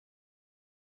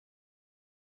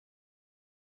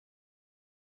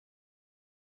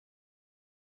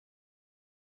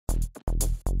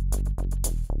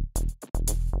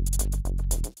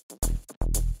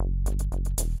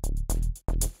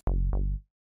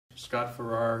Scott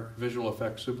Farrar, visual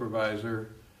effects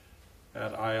supervisor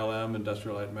at ILM,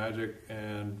 Industrial Light and Magic,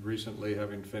 and recently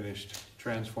having finished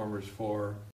Transformers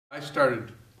 4. I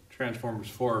started Transformers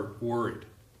 4 worried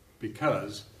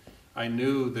because I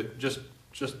knew that just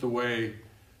the way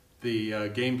the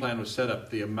game plan was set up,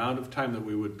 the amount of time that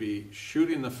we would be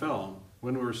shooting the film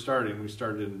when we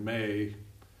started in May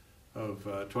of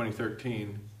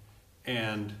 2013,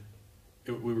 and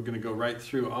we were going to go right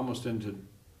through almost into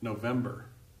November.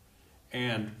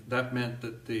 And that meant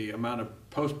that the amount of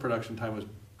post-production time was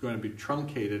going to be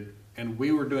truncated, and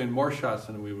we were doing more shots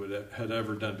than we had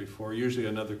ever done before. Usually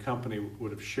another company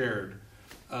would have shared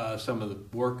some of the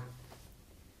work,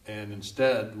 and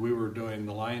instead we were doing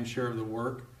the lion's share of the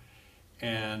work,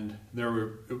 and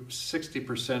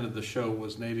 60% of the show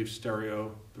was native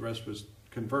stereo, the rest was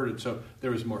converted, so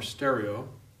there was more stereo,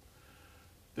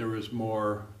 there was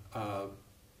more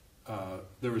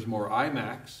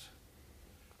IMAX,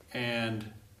 and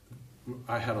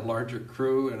I had a larger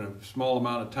crew and a small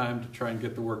amount of time to try and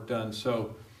get the work done.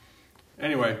 So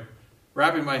anyway,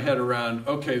 wrapping my head around,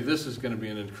 okay, this is going to be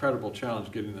an incredible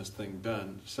challenge getting this thing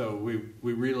done. So we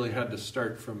really had to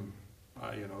start from,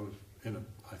 I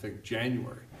think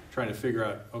January, trying to figure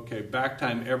out, okay, back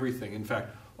time everything. In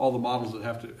fact, all the models that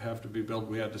have to be built,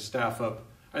 we had to staff up,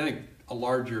 I think, a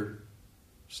larger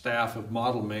staff of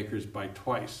model makers by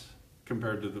twice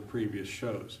compared to the previous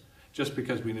shows, just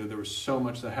because we knew there was so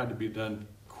much that had to be done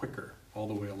quicker all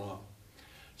the way along.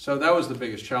 So that was the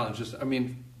biggest challenge.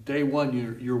 Day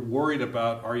one, you're worried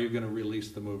about, are you going to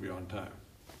release the movie on time?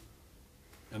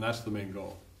 And that's the main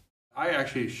goal. I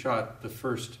actually shot the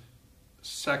first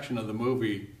section of the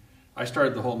movie. I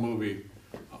started the whole movie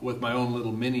with my own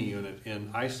little mini unit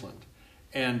in Iceland.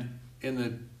 And in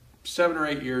the 7 or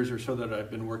 8 years or so that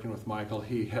I've been working with Michael,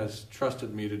 he has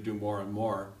trusted me to do more and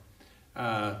more.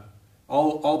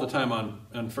 All the time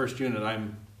on first unit,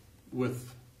 I'm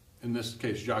with, in this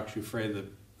case, Jacques Jouffret,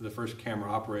 the first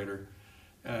camera operator,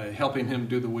 helping him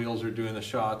do the wheels or doing the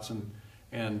shots,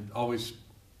 and always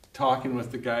talking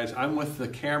with the guys. I'm with the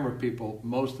camera people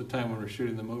most of the time when we're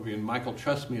shooting the movie, and Michael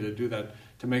trusts me to do that,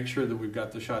 to make sure that we've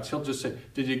got the shots. He'll just say,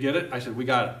 "Did you get it?" I said, "We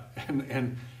got it."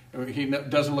 And he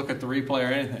doesn't look at the replay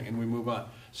or anything, and we move on.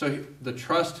 So the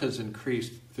trust has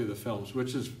increased through the films,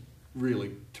 which is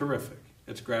really terrific.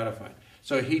 It's gratifying.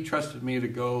 So he trusted me to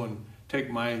go and take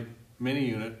my mini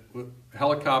unit with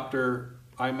helicopter,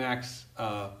 IMAX,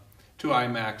 2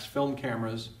 IMAX film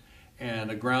cameras,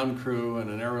 and a ground crew and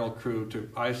an aerial crew to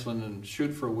Iceland and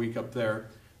shoot for a week up there.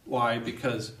 Why?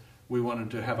 Because we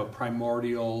wanted to have a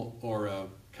primordial or a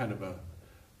kind of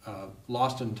a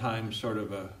lost in time sort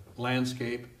of a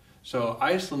landscape. So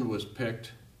Iceland was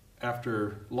picked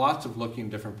after lots of looking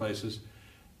different places.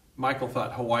 Michael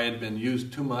thought Hawaii had been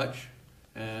used too much,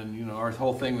 and our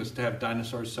whole thing was to have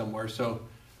dinosaurs somewhere, so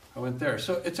I went there.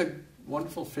 So it's a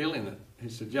wonderful feeling that he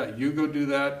said, "Yeah, you go do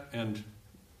that," and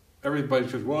everybody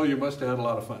says, "Well, you must have had a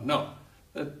lot of fun." No,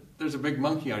 there's a big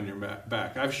monkey on your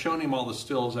back. I've shown him all the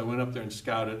stills. I went up there and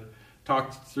scouted,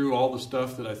 talked through all the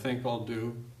stuff that I think I'll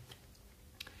do.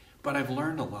 But I've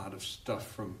learned a lot of stuff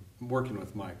from working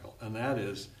with Michael, and that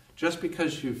is, just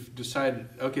because you've decided,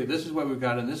 okay, this is what we've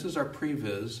got, and this is our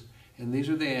previs, and these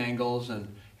are the angles, and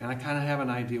I kind of have an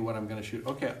idea what I'm going to shoot.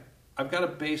 Okay, I've got a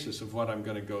basis of what I'm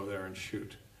going to go there and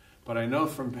shoot. But I know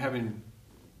from having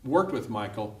worked with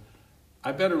Michael,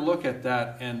 I better look at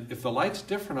that, and if the light's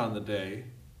different on the day,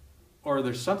 or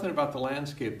there's something about the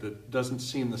landscape that doesn't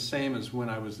seem the same as when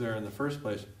I was there in the first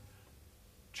place,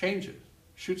 change it.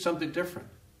 Shoot something different.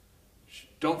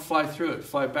 Don't fly through it,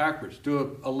 fly backwards.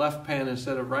 Do a left pan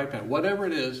instead of right pan. Whatever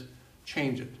it is,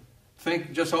 change it.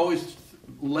 Just always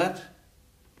let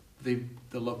the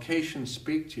location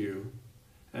speak to you.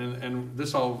 And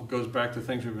this all goes back to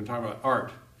things we've been talking about,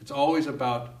 art. It's always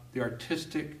about the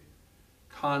artistic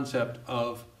concept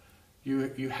of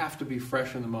you have to be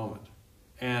fresh in the moment.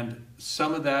 And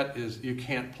some of that is you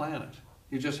can't plan it.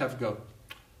 You just have to go,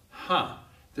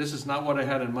 this is not what I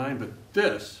had in mind, but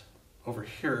this over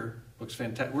here looks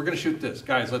fantastic. We're going to shoot this.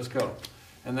 Guys, let's go.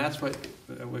 And that's what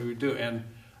we do. And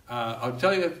I'll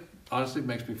tell you, honestly, it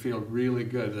makes me feel really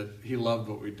good that he loved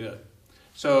what we did.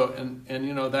 So, and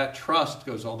that trust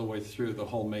goes all the way through the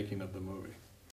whole making of the movie.